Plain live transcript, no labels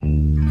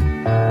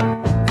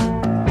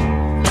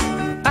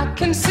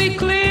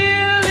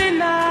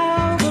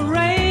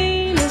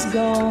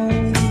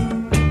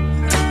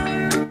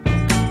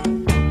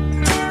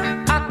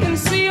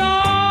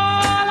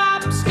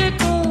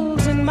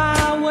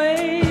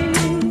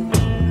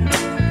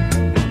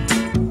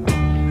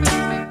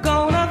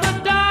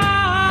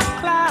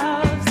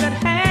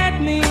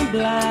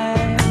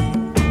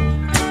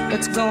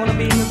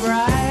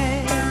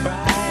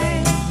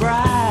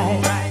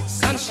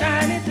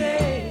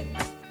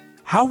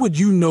How would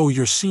you know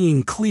you're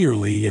seeing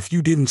clearly if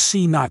you didn't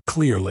see not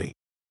clearly?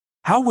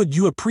 How would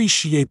you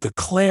appreciate the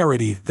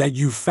clarity that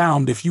you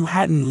found if you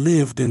hadn't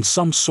lived in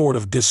some sort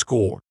of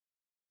discord?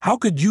 How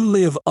could you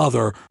live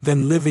other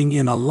than living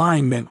in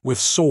alignment with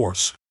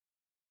Source?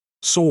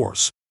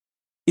 Source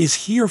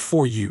is here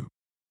for you.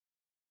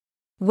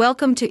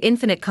 Welcome to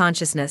Infinite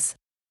Consciousness,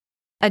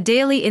 a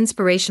daily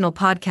inspirational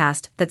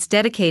podcast that's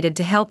dedicated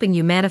to helping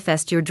you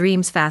manifest your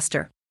dreams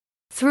faster.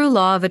 Through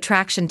law of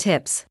attraction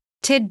tips,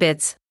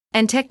 tidbits,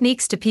 and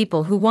techniques to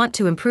people who want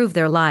to improve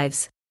their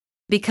lives,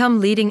 become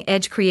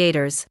leading-edge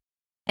creators,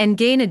 and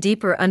gain a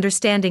deeper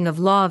understanding of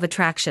law of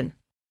attraction.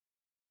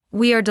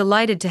 We are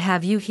delighted to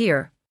have you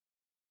here.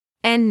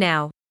 And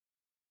now,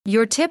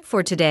 your tip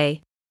for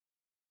today.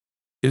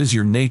 It is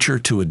your nature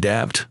to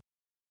adapt.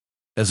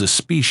 As a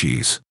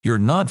species, you're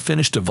not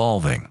finished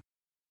evolving.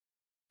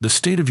 The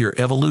state of your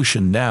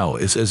evolution now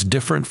is as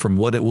different from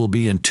what it will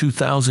be in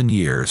 2,000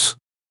 years,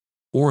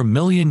 or a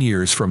million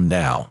years from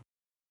now.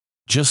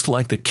 Just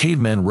like the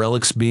caveman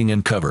relics being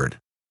uncovered,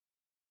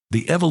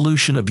 the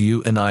evolution of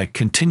you and I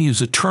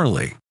continues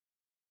eternally.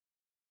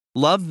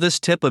 Love this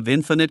tip of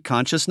infinite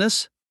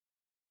consciousness?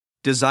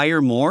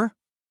 Desire more?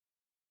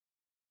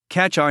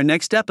 Catch our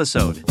next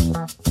episode.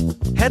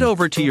 Head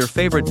over to your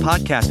favorite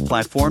podcast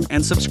platform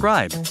and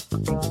subscribe.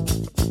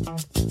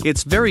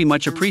 It's very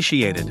much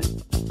appreciated.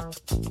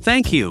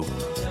 Thank you.